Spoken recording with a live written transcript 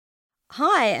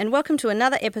Hi, and welcome to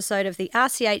another episode of the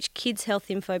RCH Kids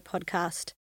Health Info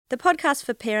podcast, the podcast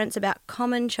for parents about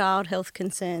common child health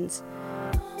concerns.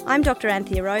 I'm Dr.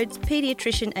 Anthea Rhodes,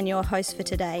 paediatrician and your host for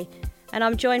today, and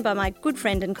I'm joined by my good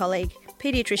friend and colleague,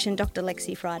 paediatrician Dr.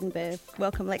 Lexi Frydenberg.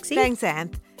 Welcome, Lexi. Thanks,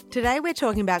 Anth. Today we're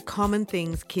talking about common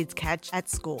things kids catch at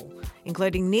school,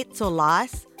 including nits or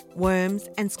lice, worms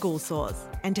and school sores.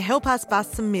 And to help us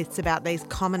bust some myths about these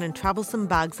common and troublesome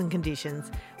bugs and conditions,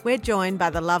 we're joined by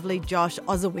the lovely Josh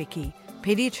Ozowicki,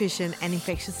 paediatrician and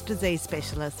infectious disease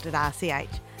specialist at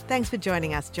RCH. Thanks for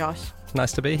joining us, Josh.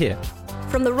 Nice to be here.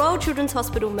 From the Royal Children's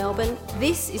Hospital, Melbourne,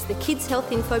 this is the Kids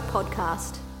Health Info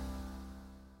podcast.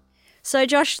 So,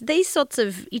 Josh, these sorts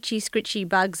of itchy, scritchy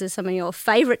bugs are some of your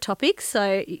favourite topics,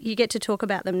 so you get to talk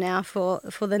about them now for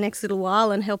the next little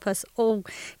while and help us all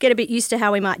get a bit used to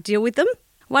how we might deal with them.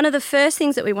 One of the first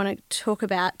things that we want to talk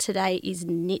about today is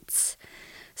nits.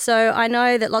 So I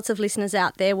know that lots of listeners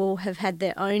out there will have had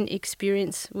their own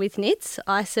experience with nits.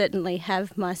 I certainly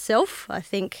have myself. I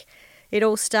think it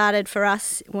all started for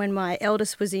us when my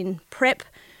eldest was in prep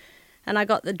and I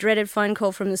got the dreaded phone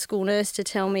call from the school nurse to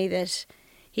tell me that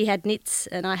he had nits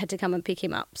and I had to come and pick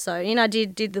him up. So, I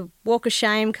did the walk of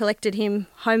shame, collected him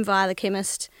home via the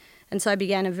chemist, and so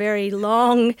began a very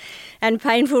long and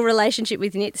painful relationship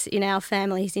with nits in our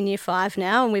family. He's in year 5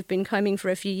 now and we've been combing for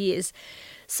a few years.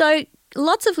 So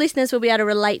lots of listeners will be able to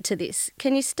relate to this.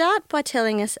 Can you start by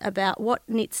telling us about what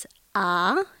nits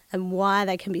are and why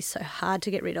they can be so hard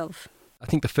to get rid of? I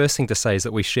think the first thing to say is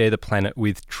that we share the planet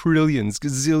with trillions,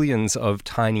 gazillions of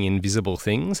tiny invisible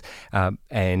things,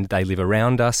 and they live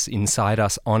around us, inside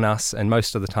us, on us, and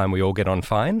most of the time we all get on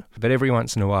fine. But every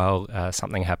once in a while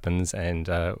something happens and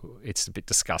it's a bit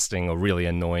disgusting or really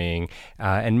annoying.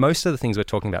 And most of the things we're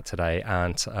talking about today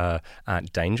aren't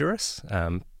dangerous,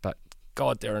 but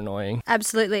God, they're annoying.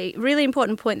 Absolutely. Really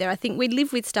important point there. I think we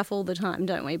live with stuff all the time,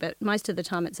 don't we? But most of the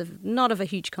time it's not of a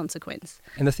huge consequence.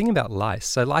 And the thing about lice,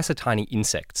 so lice are tiny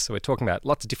insects. So we're talking about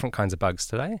lots of different kinds of bugs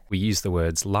today. We use the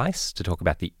words lice to talk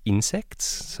about the insects,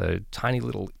 so tiny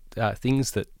little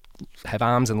things that have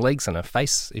arms and legs and a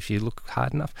face if you look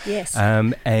hard enough. Yes.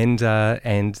 And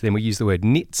then we use the word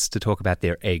nits to talk about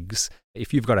their eggs.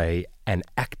 If you've got an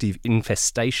active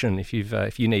infestation, if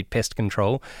you need pest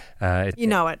control, You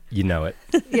know it. You know it.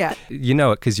 Yeah. You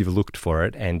know it because you've looked for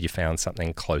it and you found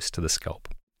something close to the scalp.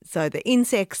 So the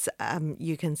insects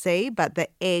you can see, but the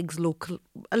eggs look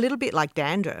a little bit like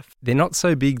dandruff. They're not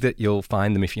so big that you'll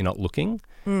find them if you're not looking,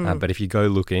 but if you go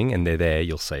looking and they're there,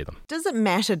 you'll see them. Does it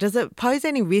matter? Does it pose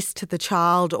any risk to the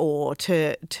child or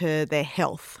to their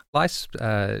health? Lice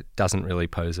doesn't really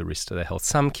pose a risk to their health.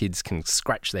 Some kids can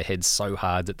scratch their heads so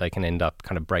hard that they can end up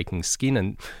kind of breaking skin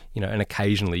and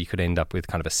occasionally you could end up with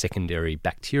kind of a secondary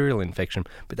bacterial infection,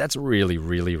 but that's really,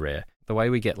 really rare. The way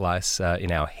we get lice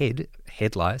in our head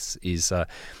lice, is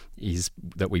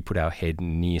that we put our head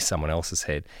near someone else's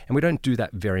head. And we don't do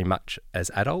that very much as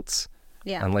adults.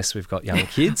 Yeah. Unless we've got young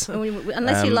kids.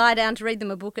 Unless you lie down to read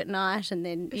them a book at night and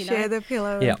then, share the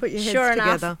pillow Yeah. and put your heads sure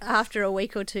together. enough, after a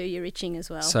week or two, you're itching as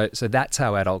well. So that's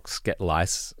how adults get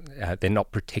lice. They're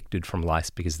not protected from lice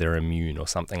because they're immune or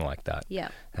something like that. Yeah.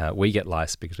 We get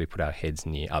lice because we put our heads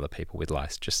near other people with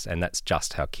lice, and that's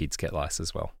just how kids get lice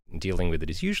as well. And dealing with it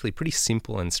is usually pretty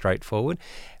simple and straightforward.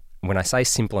 When I say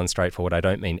simple and straightforward, I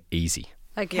don't mean easy.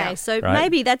 Okay, Yeah. so Right.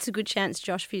 maybe that's a good chance,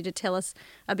 Josh, for you to tell us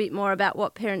a bit more about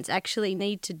what parents actually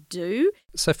need to do.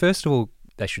 So first of all,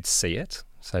 they should see it.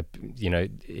 So,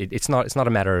 it's not a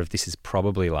matter of this is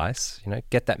probably lice.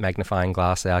 Get that magnifying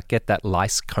glass out, get that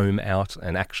lice comb out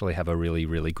and actually have a really,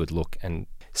 really good look and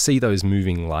see those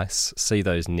moving lice, see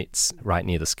those nits right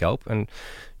near the scalp and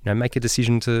make a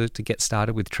decision to get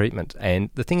started with treatment.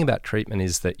 And the thing about treatment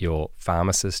is that your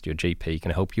pharmacist, your GP can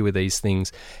help you with these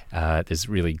things. There's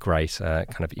really great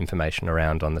kind of information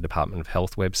around on the Department of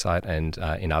Health website and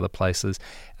in other places.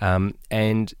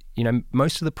 And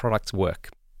most of the products work.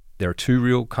 There are 2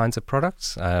 real kinds of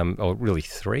products, or really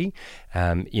 3,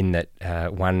 in that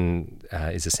one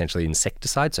is essentially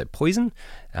insecticide, so poison,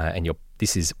 and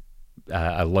this is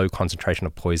a low concentration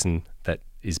of poison that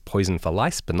is poison for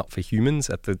lice but not for humans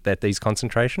at these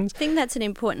concentrations. I think that's an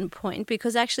important point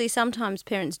because actually sometimes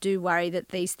parents do worry that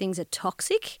these things are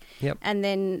toxic. Yep. And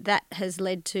then that has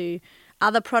led to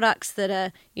other products that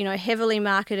are, heavily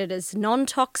marketed as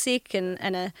non-toxic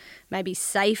and are maybe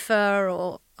safer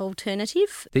or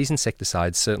alternative. These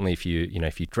insecticides, certainly if you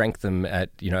drank them at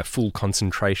a full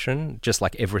concentration, just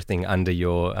like everything under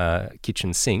your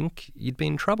kitchen sink, you'd be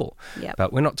in trouble. Yep.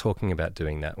 But we're not talking about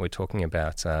doing that. We're talking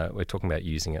about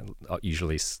using it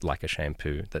usually like a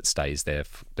shampoo that stays there,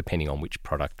 depending on which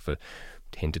product, for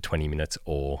 10 to 20 minutes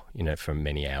or, for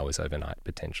many hours overnight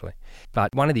potentially.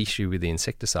 But one of the issue with the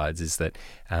insecticides is that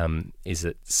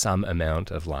some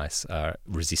amount of lice are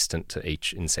resistant to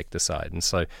each insecticide. And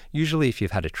so usually if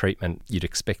you've had a treatment, you'd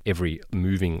expect every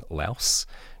moving louse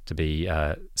to be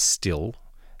still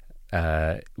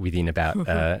within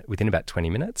about 20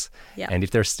 minutes. Yep. And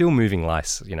if there are still moving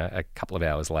lice, a couple of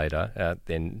hours later,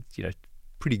 then,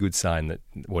 pretty good sign that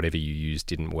whatever you used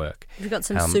didn't work. You've got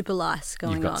some super lice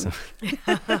going on.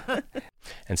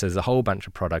 And so there's a whole bunch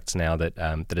of products now that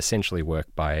essentially work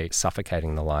by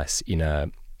suffocating the lice in a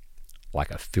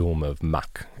film of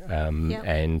muck, and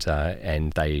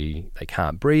they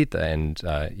can't breathe, and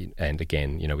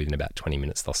again, within about 20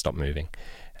 minutes they'll stop moving,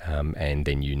 and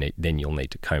then you'll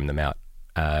need to comb them out,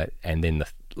 and then the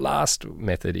last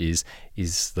method is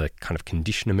the kind of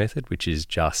conditioner method, which is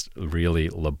just really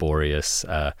laborious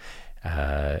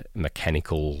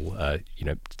mechanical,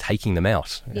 taking them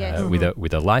out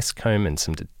with a lice comb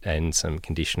and some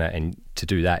conditioner. And to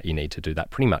do that, you need to do that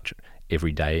pretty much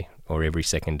every day or every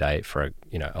second day for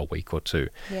a week or two.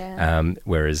 Yeah.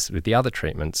 Whereas with the other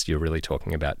treatments, you're really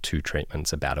talking about 2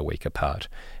 treatments about a week apart.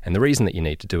 And the reason that you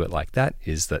need to do it like that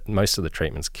is that most of the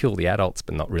treatments kill the adults,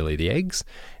 but not really the eggs.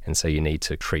 And so you need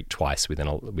to treat twice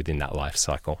within that life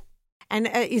cycle. And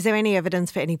is there any evidence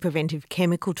for any preventive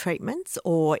chemical treatments,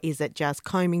 or is it just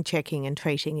combing, checking and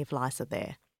treating if lice are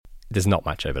there? There's not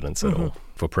much evidence at all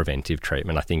for preventive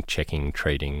treatment. I think checking,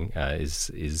 treating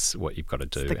is what you've got to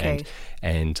do. It's the key.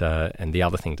 And the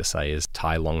other thing to say is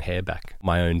tie long hair back.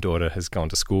 My own daughter has gone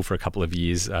to school for a couple of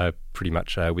years, pretty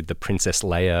much with the Princess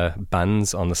Leia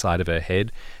buns on the side of her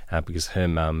head, because her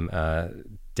mum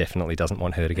definitely doesn't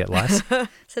want her to get lice.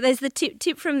 So there's the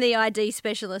tip from the ID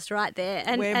specialist right there,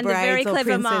 and Wear the very braids or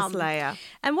clever Princess mum. Leia.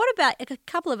 And what about a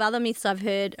couple of other myths I've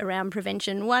heard around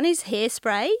prevention? One is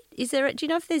hairspray. Do you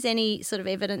know if there's any sort of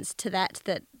evidence to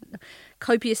that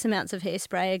copious amounts of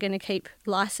hairspray are going to keep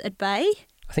lice at bay?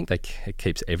 I think it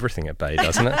keeps everything at bay,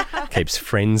 doesn't it? Keeps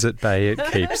friends at bay. It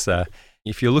keeps.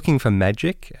 If you're looking for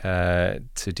magic to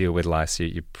deal with lice,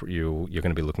 you're going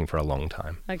to be looking for a long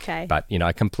time. Okay. But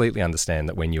I completely understand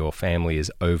that when your family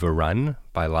is overrun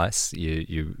by lice,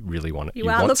 you really want it. You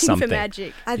are want looking something. for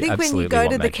magic. I think when you go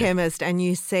to the chemist and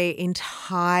you see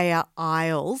entire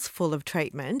aisles full of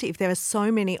treatment, if there are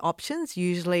so many options,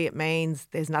 usually it means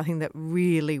there's nothing that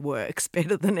really works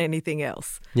better than anything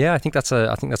else. Yeah, I think that's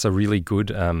a really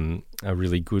good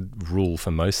rule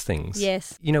for most things.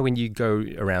 Yes. When you go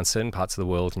around certain parts of the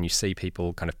world and you see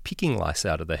people kind of picking lice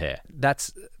out of the hair,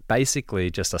 that's basically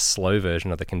just a slow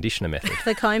version of the conditioner method.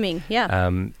 The combing, yeah.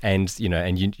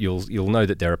 You'll know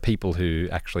that there are people who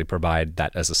actually provide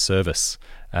that as a service,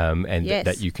 Yes.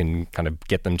 that you can kind of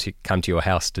get them to come to your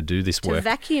house to do this work. To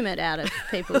vacuum it out of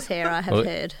people's hair, I have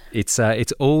heard. It's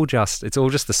all just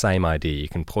the same idea. You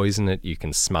can poison it, you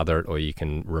can smother it, or you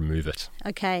can remove it.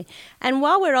 Okay. And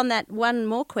while we're on that, one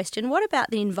more question. What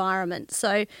about the environment?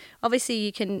 So obviously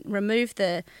you can remove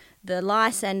the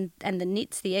lice and the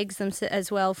nits, the eggs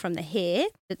as well, from the hair.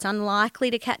 It's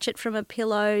unlikely to catch it from a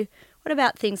pillow. What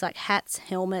about things like hats,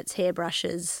 helmets,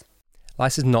 hairbrushes?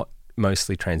 Lice is not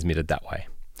mostly transmitted that way.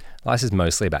 Lice is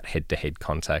mostly about head-to-head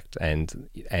contact, and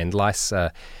lice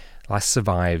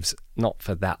survives not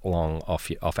for that long off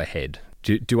a head.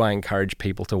 Do I encourage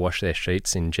people to wash their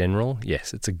sheets in general?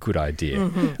 Yes, it's a good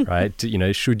idea, right?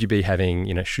 Should you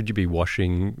be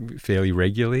washing fairly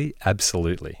regularly?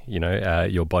 Absolutely.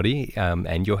 Your body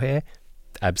and your hair,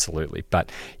 absolutely.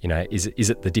 But is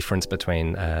it the difference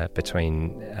between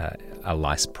a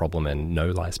lice problem and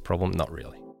no lice problem? Not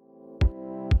really.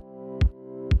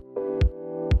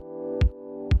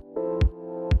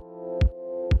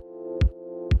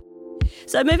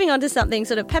 So moving on to something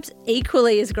sort of perhaps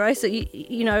equally as gross,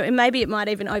 and maybe it might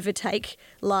even overtake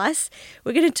lice,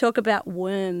 we're going to talk about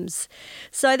worms.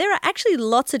 So there are actually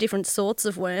lots of different sorts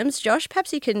of worms. Josh,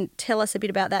 perhaps you can tell us a bit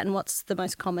about that and what's the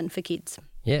most common for kids.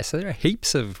 Yeah, so there are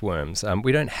heaps of worms.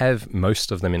 We don't have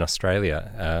most of them in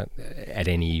Australia at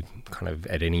any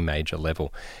major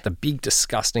level. The big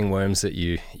disgusting worms that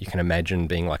you can imagine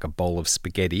being like a bowl of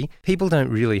spaghetti, people don't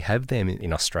really have them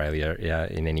in Australia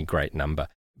in any great number.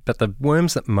 But the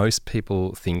worms that most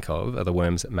people think of are the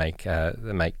worms that make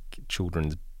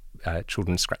children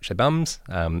scratch their bums.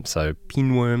 So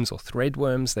pinworms or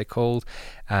threadworms, they're called,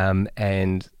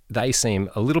 and they seem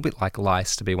a little bit like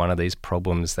lice to be one of these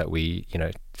problems that we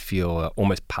feel are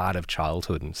almost part of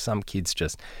childhood. And some kids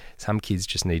just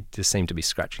seem to be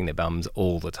scratching their bums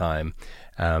all the time,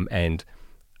 and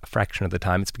a fraction of the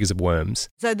time it's because of worms.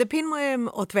 So the pinworm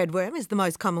or threadworm is the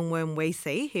most common worm we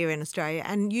see here in Australia,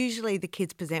 and usually the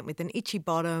kids present with an itchy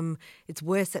bottom. It's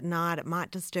worse at night. It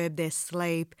might disturb their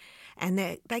sleep, and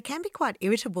they can be quite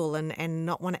irritable and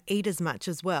not want to eat as much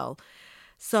as well.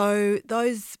 So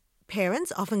those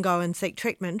parents often go and seek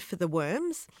treatment for the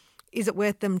worms. Is it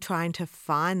worth them trying to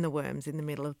find the worms in the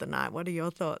middle of the night? What are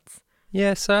your thoughts?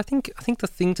 Yeah, so I think the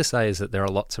thing to say is that there are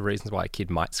lots of reasons why a kid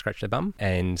might scratch their bum,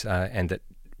 and that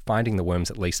finding the worms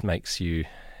at least makes you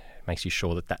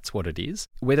sure that that's what it is.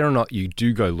 Whether or not you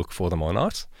do go look for them or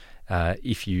not,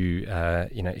 if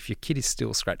if your kid is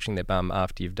still scratching their bum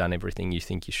after you've done everything you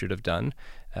think you should have done,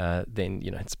 then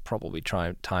it's probably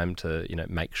time to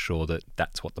make sure that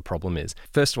that's what the problem is.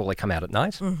 First of all, they come out at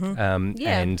night, and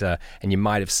you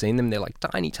might have seen them. They're like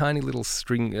tiny little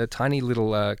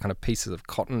kind of pieces of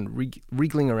cotton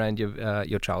wriggling around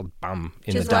your child's bum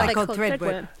in Just the dark. like they call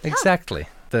threadworm. Exactly.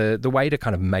 The way to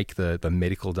kind of make the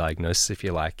medical diagnosis, if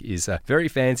you like, is a very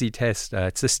fancy test.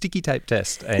 It's a sticky tape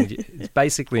test, and it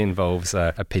basically involves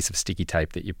a piece of sticky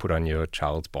tape that you put on your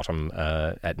child's bottom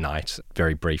at night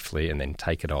very briefly, and then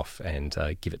take it off and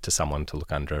give it to someone to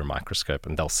look under a microscope,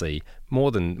 and they'll see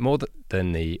more than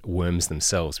the worms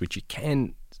themselves, which you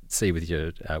can see with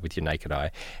your naked eye.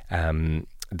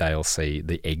 They'll see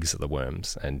the eggs of the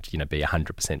worms, and be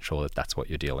 100% sure that that's what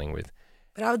you're dealing with.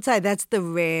 But I would say that's the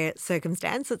rare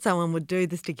circumstance that someone would do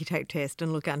the sticky tape test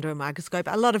and look under a microscope.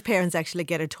 A lot of parents actually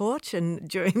get a torch, and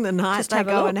during the night they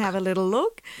go and have a little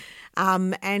look.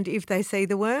 And if they see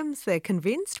the worms, they're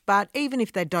convinced. But even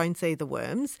if they don't see the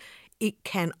worms, it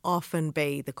can often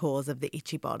be the cause of the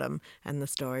itchy bottom and the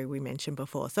story we mentioned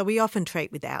before. So we often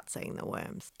treat without seeing the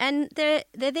worms. And they're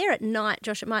there at night,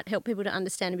 Josh. It might help people to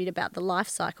understand a bit about the life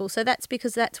cycle. So that's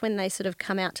because that's when they sort of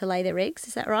come out to lay their eggs.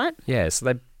 Is that right? Yeah, so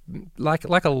they like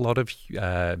a lot of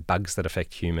bugs that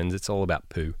affect humans, it's all about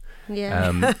poo.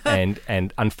 Yeah.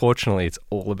 And unfortunately, it's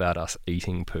all about us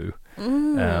eating poo.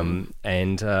 And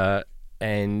I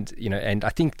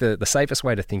think the safest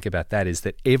way to think about that is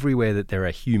that everywhere that there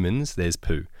are humans, there's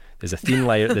poo. There's a thin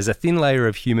layer. There's a thin layer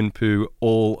of human poo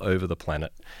all over the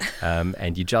planet,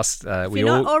 and you just if you're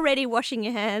not already washing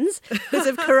your hands because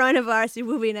of coronavirus, you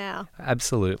will be now.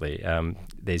 Absolutely.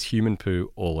 There's human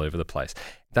poo all over the place.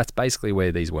 That's basically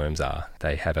where these worms are.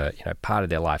 They have a part of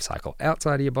their life cycle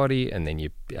outside of your body, and then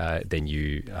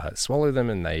you swallow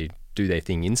them, and they do their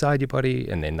thing inside your body,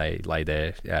 and then they lay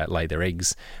their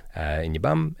eggs in your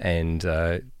bum, and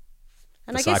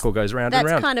the cycle goes round and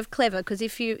round. That's kind of clever, because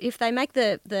if they make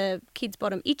the kid's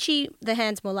bottom itchy, the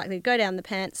hand's more likely to go down the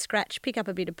pants, scratch, pick up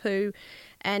a bit of poo,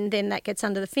 and then that gets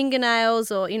under the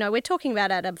fingernails, or we're talking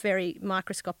about at a very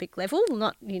microscopic level,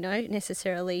 not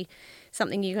necessarily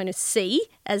something you're going to see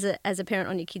as a parent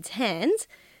on your kid's hands.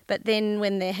 But then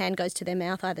when their hand goes to their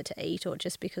mouth, either to eat or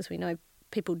just because we know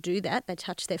people do that, they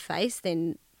touch their face,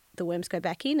 then the worms go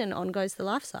back in and on goes the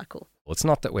life cycle. Well, it's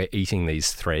not that we're eating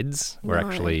these threads. We're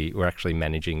actually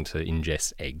managing to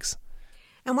ingest eggs.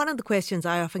 And one of the questions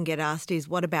I often get asked is,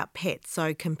 what about pets?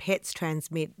 So can pets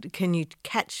transmit? Can you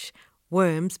catch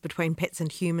worms between pets and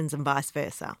humans and vice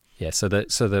versa? Yeah, so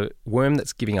the worm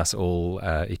that's giving us all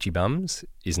itchy bums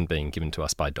isn't being given to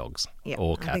us by dogs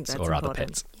or cats or other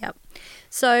pets. Yep.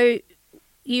 So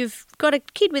you've got a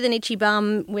kid with an itchy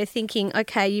bum. We're thinking,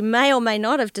 okay, you may or may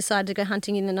not have decided to go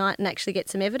hunting in the night and actually get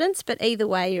some evidence, but either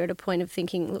way you're at a point of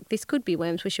thinking, look, this could be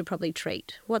worms, we should probably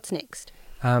treat. What's next?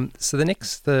 So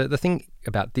the thing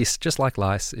about this, just like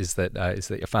lice, is that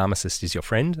your pharmacist is your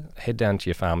friend. Head down to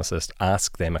your pharmacist,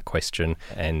 ask them a question,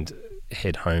 and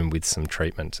head home with some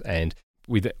treatment. And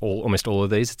with almost all of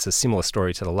these, it's a similar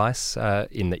story to the lice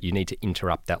in that you need to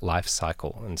interrupt that life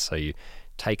cycle. And so you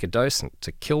take a dose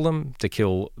to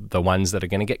kill the ones that are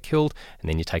going to get killed, and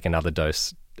then you take another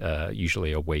dose,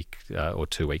 usually a week or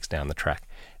 2 weeks down the track,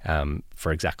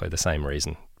 for exactly the same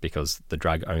reason, because the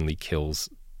drug only kills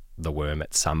the worm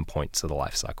at some points of the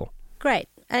life cycle. Great.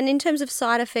 And in terms of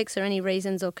side effects or any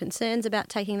reasons or concerns about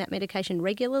taking that medication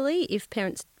regularly, if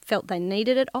parents felt they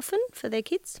needed it often for their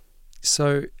kids?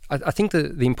 So I think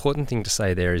the important thing to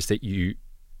say there is that you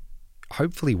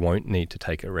hopefully won't need to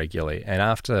take it regularly. And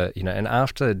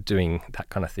after doing that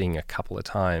kind of thing a couple of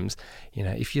times,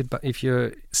 if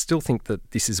you still think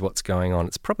that this is what's going on,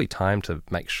 it's probably time to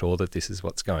make sure that this is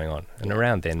what's going on. And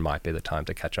around then might be the time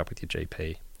to catch up with your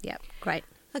GP. Yeah, great.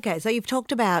 Okay, so you've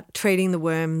talked about treating the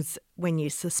worms when you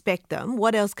suspect them.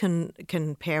 What else can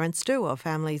parents do or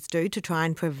families do to try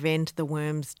and prevent the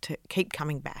worms to keep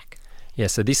coming back? Yeah,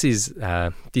 so this is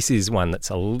one that's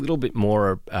a little bit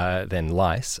more than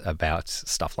lice, about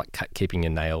stuff like keeping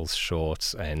your nails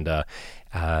short and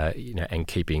and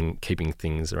keeping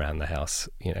things around the house,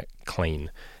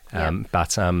 clean.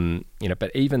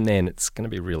 But even then, it's going to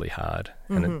be really hard,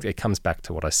 and it comes back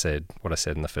to what I said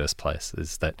in the first place,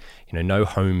 is that no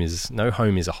home is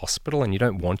a hospital, and you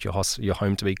don't want your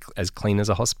home to be as clean as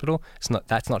a hospital.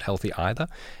 That's not healthy either,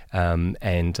 and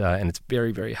it's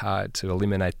very, very hard to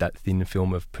eliminate that thin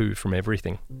film of poo from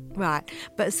everything. Right,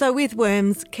 but so with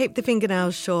worms, keep the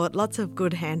fingernails short. Lots of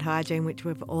good hand hygiene, which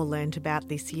we've all learned about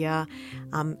this year.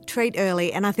 Treat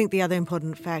early, and I think the other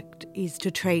important fact is to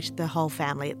treat the whole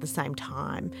family at the same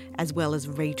time, as well as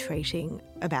retreating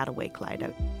about a week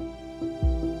later.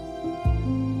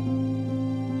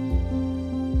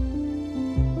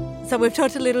 So we've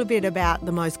talked a little bit about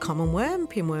the most common worm,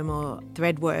 pinworm or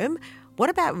threadworm. What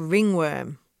about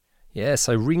ringworm? Yeah,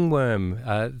 so ringworm,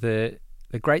 the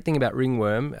great thing about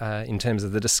ringworm, in terms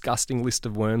of the disgusting list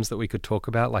of worms that we could talk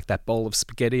about, like that bowl of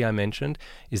spaghetti I mentioned,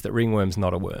 is that ringworm's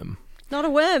not a worm. Not a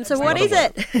worm. So what is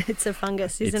it? It's a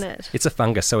fungus, isn't it? It's a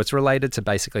fungus. So it's related to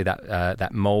basically that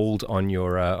mold on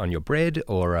your bread,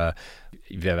 or if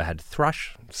you've ever had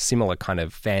thrush, similar kind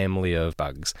of family of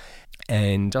bugs.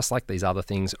 And just like these other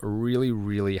things, really,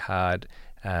 really hard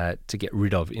to get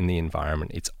rid of in the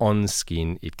environment. It's on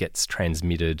skin. It gets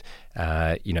transmitted,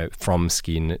 from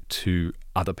skin to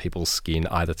other people's skin,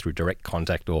 either through direct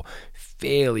contact or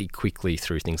fairly quickly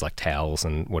through things like towels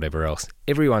and whatever else.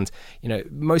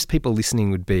 Most people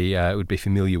listening would be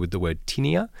familiar with the word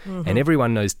tinea, and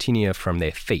everyone knows tinea from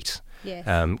their feet. Yes.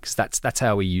 Because that's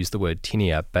how we use the word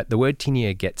tinea. But the word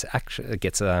tinea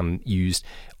gets used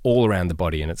all around the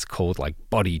body, and it's called like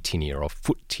body tinea or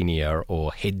foot tinea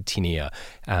or head tinea,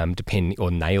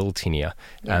 or nail tinea,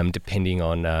 depending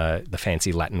on the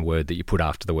fancy Latin word that you put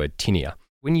after the word tinea.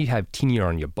 When you have tinea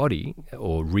on your body,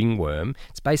 or ringworm,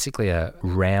 it's basically a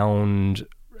round,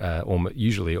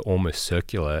 usually almost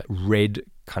circular, red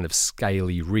kind of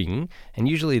scaly ring, and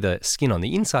usually the skin on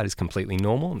the inside is completely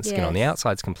normal and the skin on the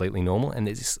outside is completely normal, and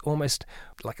there's this almost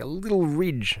like a little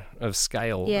ridge of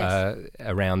scale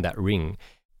around that ring.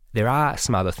 There are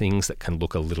some other things that can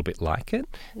look a little bit like it,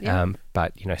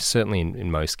 but certainly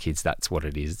in most kids that's what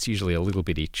it is. It's usually a little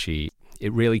bit itchy.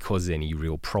 It rarely causes any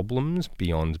real problems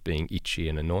beyond being itchy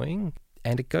and annoying,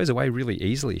 and it goes away really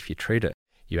easily if you treat it.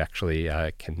 You actually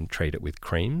can treat it with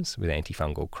creams, with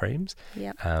antifungal creams.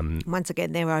 Yep. Once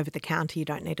again, they're over the counter. You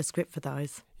don't need a script for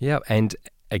those. Yeah, and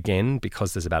again,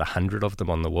 because there's about 100 of them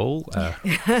on the wall,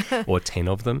 or 10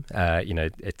 of them,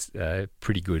 it's a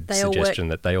pretty good suggestion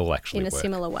that they all actually work in a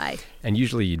similar way. And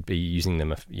usually you'd be using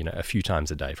them, a few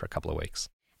times a day for a couple of weeks.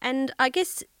 And I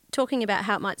guess talking about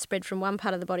how it might spread from one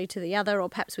part of the body to the other, or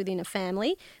perhaps within a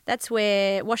family, that's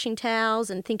where washing towels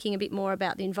and thinking a bit more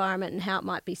about the environment and how it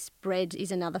might be spread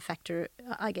is another factor,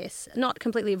 I guess. Not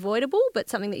completely avoidable, but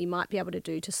something that you might be able to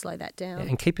do to slow that down. Yeah,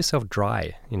 and keep yourself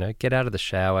dry, get out of the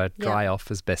shower, dry off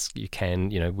as best you can.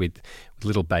 With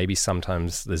little babies,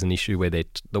 sometimes there's an issue where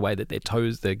the way that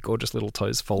their gorgeous little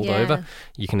toes fold over,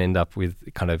 you can end up with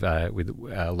with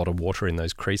a lot of water in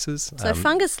those creases. So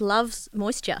fungus loves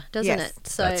moisture, doesn't yes, it?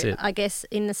 So I guess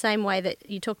in the same way that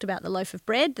you talked about the loaf of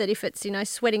bread, that if it's,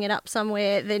 sweating it up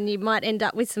somewhere, then you might end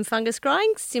up with some fungus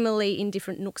growing. Similarly, in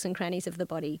different nooks and crannies of the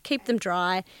body. Keep them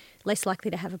dry, less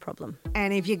likely to have a problem.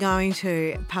 And if you're going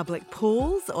to public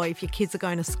pools, or if your kids are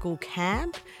going to school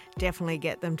camp, definitely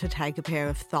get them to take a pair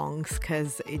of thongs,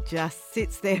 because it just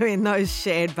sits there in those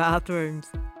shared bathrooms.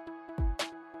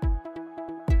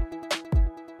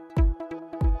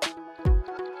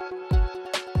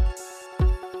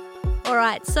 All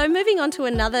right, so moving on to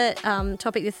another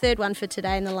topic, the third one for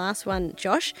today and the last one,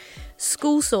 Josh,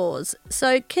 school sores.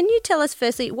 So can you tell us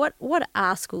firstly, what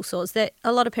are school sores?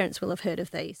 A lot of parents will have heard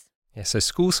of these. Yeah, so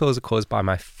school sores are caused by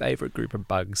my favourite group of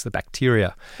bugs, the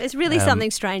bacteria. There's really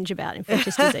something strange about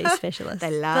infectious disease specialists.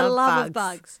 They love the love bugs. Of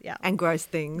bugs, yeah, and gross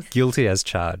things. Guilty as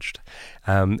charged.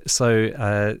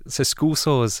 So school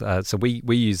sores. So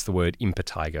we use the word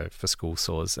impetigo for school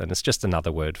sores, and it's just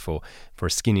another word for a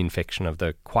skin infection of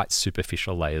the quite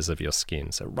superficial layers of your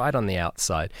skin. So right on the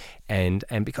outside, and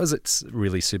because it's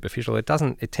really superficial, it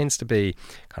tends to be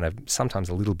kind of sometimes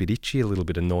a little bit itchy, a little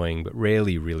bit annoying, but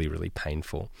rarely really, really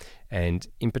painful. And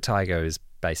impetigo is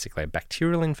basically a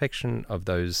bacterial infection of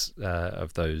those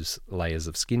layers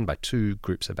of skin by two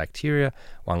groups of bacteria,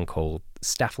 one called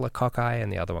staphylococci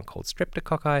and the other one called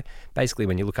streptococci. Basically,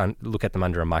 when you look at them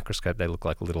under a microscope, they look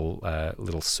like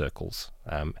little circles.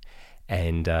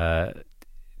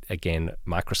 Again,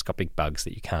 microscopic bugs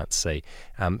that you can't see.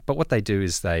 But what they do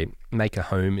is they make a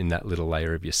home in that little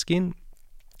layer of your skin.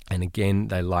 And again,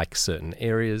 they like certain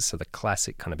areas. So the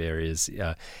classic kind of areas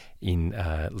in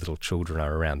little children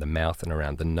are around the mouth and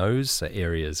around the nose. So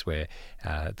areas where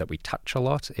that we touch a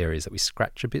lot, areas that we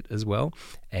scratch a bit as well.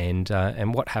 And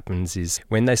what happens is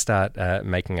when they start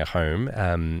making a home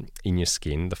in your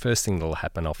skin, the first thing that'll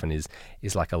happen often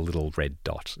is like a little red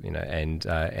dot, and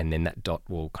then that dot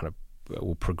will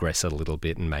progress a little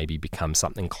bit and maybe become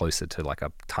something closer to like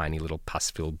a tiny little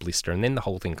pus-filled blister, and then the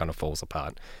whole thing kind of falls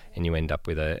apart and you end up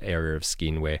with an area of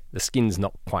skin where the skin's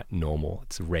not quite normal.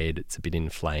 It's red, it's a bit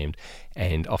inflamed,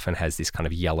 and often has this kind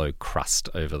of yellow crust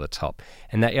over the top.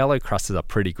 And that yellow crust is a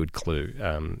pretty good clue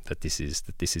that this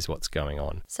is what's going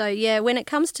on. So yeah, when it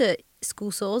comes to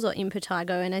school sores or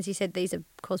impetigo, and as you said, these are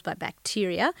caused by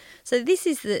bacteria. So this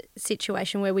is the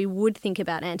situation where we would think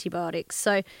about antibiotics.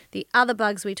 So the other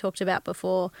bugs we talked about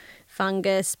before,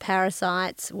 fungus,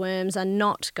 parasites, worms, are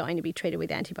not going to be treated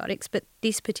with antibiotics, but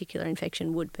this particular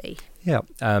infection would be. Yeah,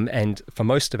 and for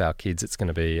most of our kids, it's going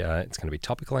to be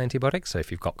topical antibiotics. So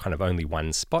if you've got kind of only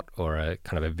one spot or a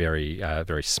kind of a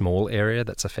very small area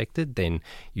that's affected, then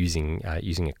using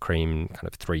a cream kind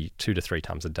of 2 to 3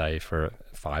 times a day for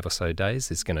 5 or so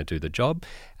days is going to do the job.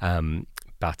 And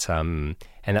that's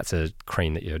a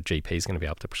cream that your GP is going to be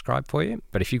able to prescribe for you.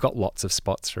 But if you've got lots of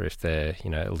spots, or if they're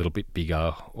a little bit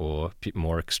bigger or a bit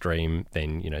more extreme,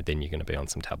 then you're going to be on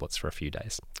some tablets for a few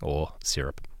days or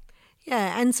syrup.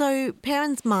 Yeah, and so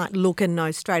parents might look and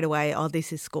know straight away, oh,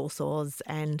 this is school sores,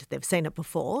 and they've seen it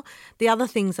before. The other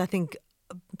things I think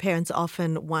parents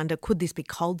often wonder, could this be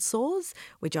cold sores,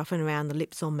 which often around the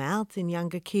lips or mouth in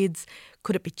younger kids?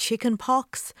 Could it be chicken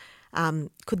pox?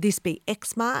 Could this be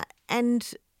eczema?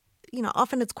 And,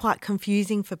 often it's quite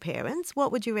confusing for parents.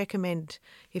 What would you recommend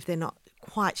if they're not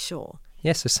quite sure?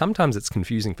 Yeah, so sometimes it's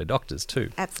confusing for doctors too.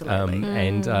 Absolutely.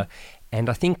 And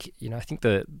I think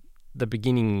the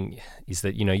beginning is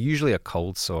that, usually a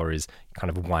cold sore is kind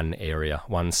of one area,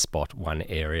 one spot, one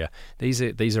area. These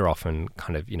are often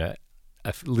kind of,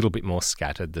 a little bit more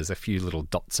scattered. There's a few little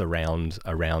dots around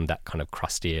that kind of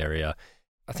crusty area.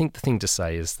 I think the thing to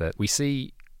say is that we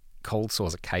see cold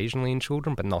sores occasionally in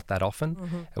children, but not that often.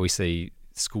 Mm-hmm. We see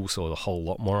school sores a whole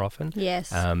lot more often.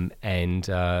 Yes. And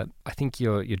I think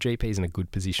your GP is in a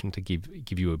good position to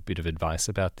give you a bit of advice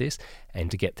about this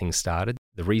and to get things started.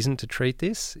 The reason to treat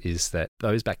this is that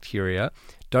those bacteria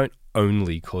don't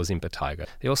only cause impetigo.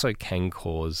 They also can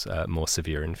cause more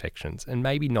severe infections, and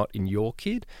maybe not in your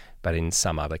kid, but in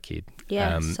some other kid.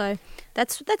 Yeah, so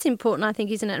that's important, I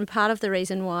think, isn't it? And part of the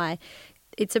reason why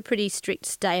it's a pretty strict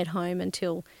stay at home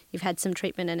until you've had some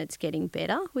treatment and it's getting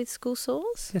better with school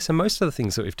sores. Yeah, so most of the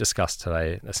things that we've discussed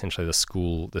today, essentially the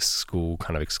school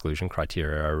kind of exclusion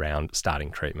criteria are around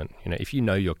starting treatment. If you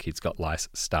know your kid's got lice,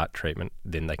 start treatment,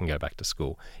 then they can go back to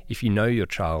school. If you know your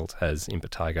child has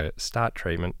impetigo, start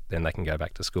treatment, then they can go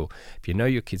back to school. If you know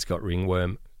your kid's got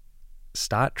ringworm,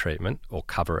 start treatment or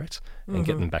cover it and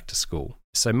get them back to school.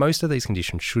 So most of these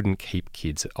conditions shouldn't keep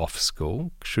kids off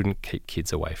school, shouldn't keep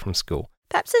kids away from school.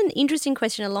 Perhaps an interesting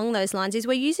question along those lines is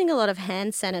we're using a lot of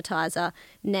hand sanitizer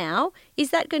now. Is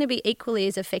that going to be equally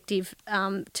as effective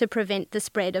to prevent the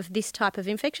spread of this type of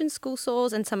infection, school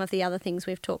sores, and some of the other things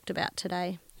we've talked about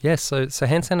today? Yes, so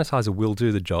hand sanitizer will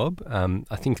do the job.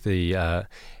 I think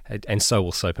and so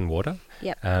will soap and water.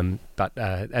 Yep. But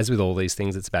as with all these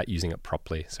things, it's about using it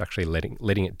properly. So actually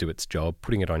letting it do its job,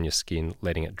 putting it on your skin,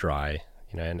 letting it dry.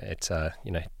 And it's the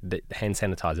hand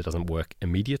sanitizer doesn't work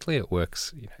immediately. It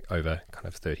works over kind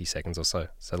of 30 seconds or so.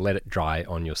 So let it dry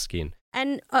on your skin.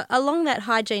 And along that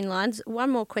hygiene lines, one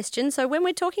more question. So when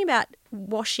we're talking about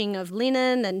washing of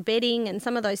linen and bedding and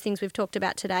some of those things we've talked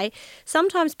about today,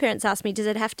 sometimes parents ask me, does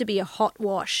it have to be a hot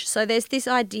wash? So there's this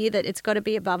idea that it's got to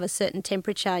be above a certain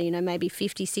temperature, maybe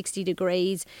 50, 60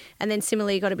 degrees, and then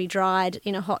similarly got to be dried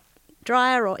in a hot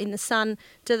dryer or in the sun.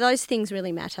 Do those things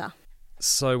really matter?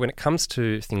 So when it comes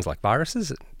to things like viruses,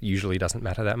 it usually doesn't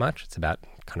matter that much. It's about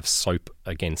kind of soap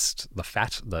against the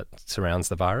fat that surrounds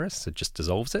the virus. It just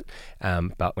dissolves it.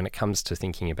 But when it comes to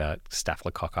thinking about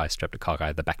staphylococci,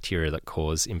 streptococci, the bacteria that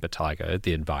cause impetigo,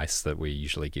 the advice that we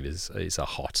usually give is a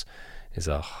hot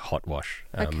wash.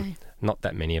 Okay. Not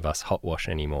that many of us hot wash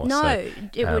anymore. No,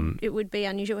 so, it would be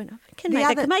unusual.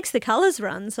 It makes the colours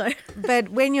run. So, but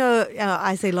when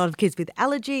I see a lot of kids with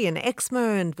allergy and eczema,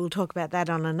 and we'll talk about that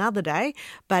on another day.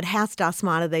 But house dust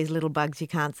mite are these little bugs you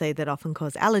can't see that often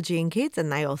cause allergy in kids,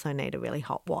 and they also need a really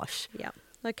hot wash. Yeah.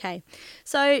 Okay.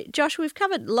 So, Josh, we've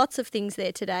covered lots of things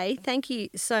there today. Thank you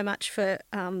so much for,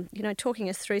 talking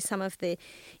us through some of the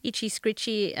itchy,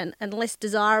 scritchy and less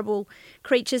desirable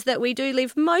creatures that we do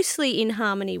live mostly in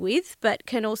harmony with, but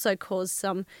can also cause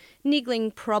some niggling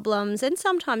problems and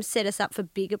sometimes set us up for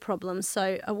bigger problems,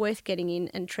 so are worth getting in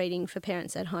and treating for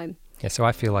parents at home. Yeah, so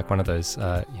I feel like one of those,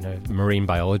 marine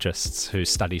biologists who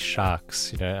studies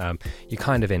sharks. You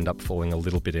kind of end up falling a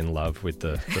little bit in love with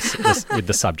with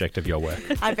the subject of your work.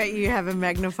 I bet you have a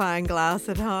magnifying glass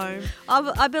at home.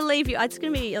 I believe you. It's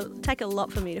going to take a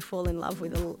lot for me to fall in love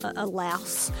with a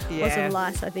louse or some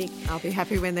lice, I think. I'll be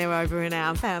happy when they're over in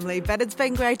our family. But it's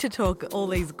been great to talk all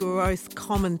these gross,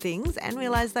 common things and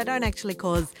realise they don't actually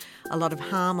cause a lot of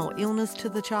harm or illness to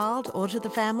the child or to the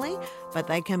family, but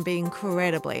they can be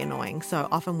incredibly annoying, so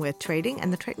often worth treating,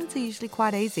 and the treatments are usually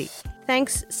quite easy.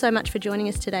 Thanks so much for joining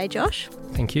us today, Josh.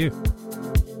 Thank you.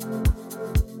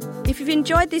 If you've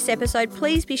enjoyed this episode,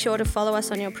 please be sure to follow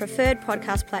us on your preferred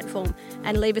podcast platform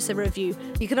and leave us a review.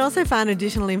 You can also find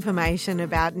additional information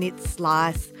about nits,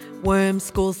 lice, worms,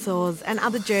 school sores and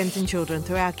other germs in children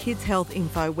through our Kids Health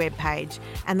Info webpage,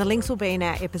 and the links will be in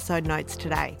our episode notes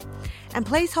today. And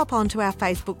please hop onto our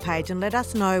Facebook page and let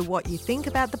us know what you think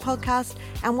about the podcast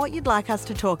and what you'd like us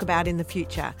to talk about in the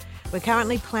future. We're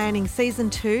currently planning season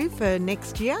 2 for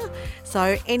next year,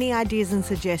 so any ideas and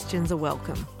suggestions are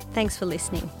welcome. Thanks for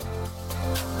listening.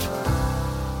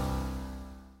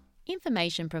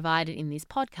 Information provided in this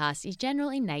podcast is general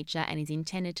in nature and is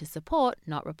intended to support,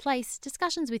 not replace,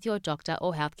 discussions with your doctor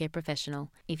or healthcare professional.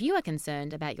 If you are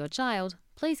concerned about your child,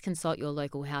 please consult your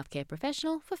local healthcare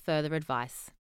professional for further advice.